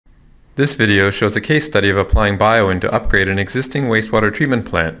This video shows a case study of applying BioWin to upgrade an existing wastewater treatment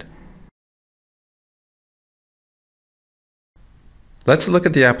plant. Let's look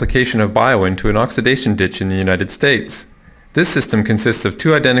at the application of BioWin to an oxidation ditch in the United States. This system consists of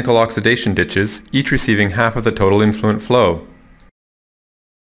two identical oxidation ditches, each receiving half of the total influent flow.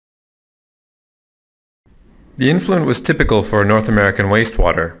 The influent was typical for a North American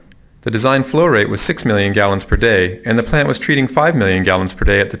wastewater. The design flow rate was 6 million gallons per day, and the plant was treating 5 million gallons per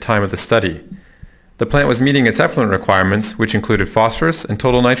day at the time of the study. The plant was meeting its effluent requirements, which included phosphorus and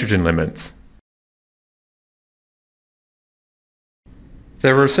total nitrogen limits.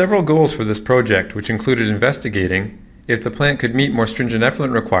 There were several goals for this project, which included investigating if the plant could meet more stringent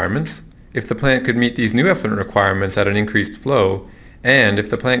effluent requirements, if the plant could meet these new effluent requirements at an increased flow, and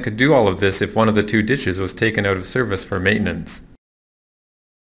if the plant could do all of this if one of the two ditches was taken out of service for maintenance.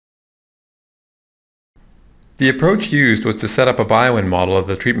 The approach used was to set up a BioWin model of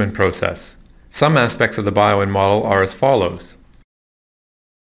the treatment process. Some aspects of the BioWin model are as follows.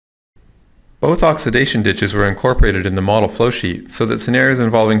 Both oxidation ditches were incorporated in the model flowsheet so that scenarios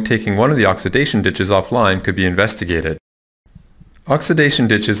involving taking one of the oxidation ditches offline could be investigated. Oxidation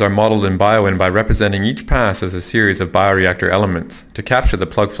ditches are modeled in BioWin by representing each pass as a series of bioreactor elements to capture the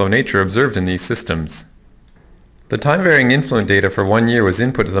plug flow nature observed in these systems. The time-varying influent data for 1 year was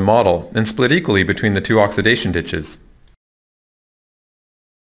input to the model and split equally between the two oxidation ditches.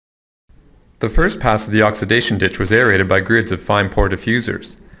 The first pass of the oxidation ditch was aerated by grids of fine pore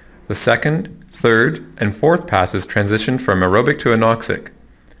diffusers. The second, third, and fourth passes transitioned from aerobic to anoxic,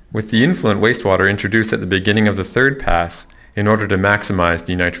 with the influent wastewater introduced at the beginning of the third pass in order to maximize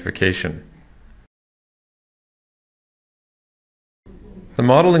denitrification. The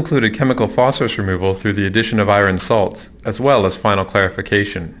model included chemical phosphorus removal through the addition of iron salts, as well as final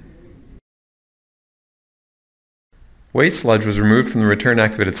clarification. Waste sludge was removed from the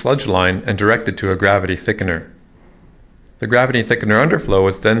return-activated sludge line and directed to a gravity thickener. The gravity thickener underflow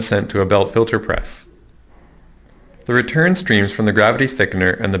was then sent to a belt filter press. The return streams from the gravity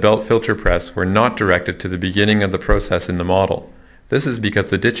thickener and the belt filter press were not directed to the beginning of the process in the model. This is because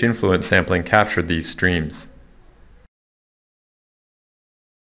the ditch influent sampling captured these streams.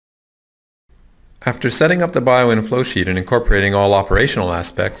 After setting up the BioWin flowsheet and incorporating all operational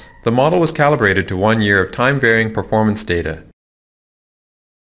aspects, the model was calibrated to 1 year of time-varying performance data.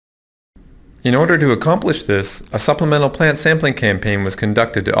 In order to accomplish this, a supplemental plant sampling campaign was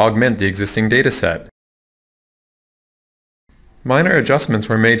conducted to augment the existing dataset. Minor adjustments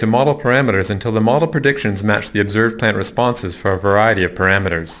were made to model parameters until the model predictions matched the observed plant responses for a variety of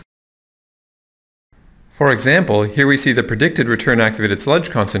parameters. For example, here we see the predicted return-activated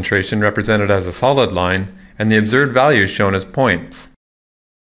sludge concentration represented as a solid line and the observed values shown as points.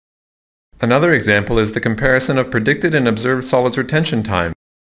 Another example is the comparison of predicted and observed solids retention time.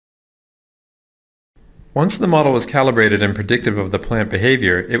 Once the model was calibrated and predictive of the plant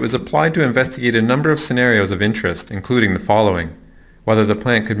behavior, it was applied to investigate a number of scenarios of interest, including the following: whether the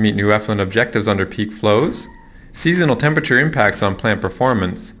plant could meet new effluent objectives under peak flows, seasonal temperature impacts on plant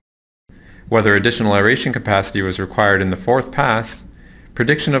performance, whether additional aeration capacity was required in the fourth pass,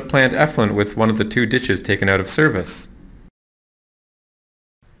 prediction of plant effluent with one of the two ditches taken out of service.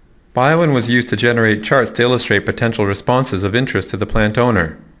 BioWin was used to generate charts to illustrate potential responses of interest to the plant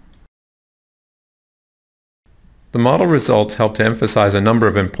owner. The model results help to emphasize a number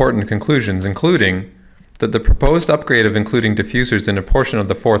of important conclusions, including that the proposed upgrade of including diffusers in a portion of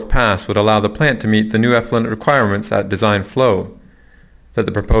the fourth pass would allow the plant to meet the new effluent requirements at design flow, that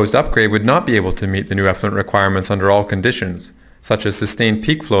the proposed upgrade would not be able to meet the new effluent requirements under all conditions, such as sustained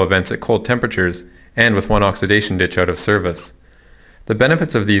peak flow events at cold temperatures and with one oxidation ditch out of service. The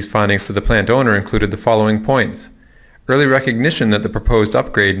benefits of these findings to the plant owner included the following points: early recognition that the proposed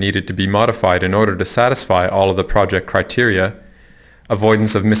upgrade needed to be modified in order to satisfy all of the project criteria,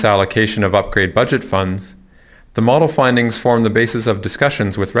 avoidance of misallocation of upgrade budget funds. The model findings form the basis of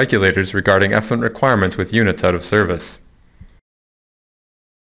discussions with regulators regarding effluent requirements with units out of service.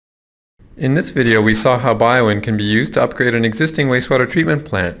 In this video, we saw how BioWin can be used to upgrade an existing wastewater treatment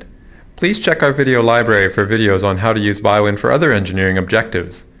plant. Please check our video library for videos on how to use BioWin for other engineering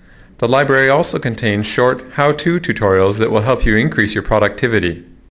objectives. The library also contains short how-to tutorials that will help you increase your productivity.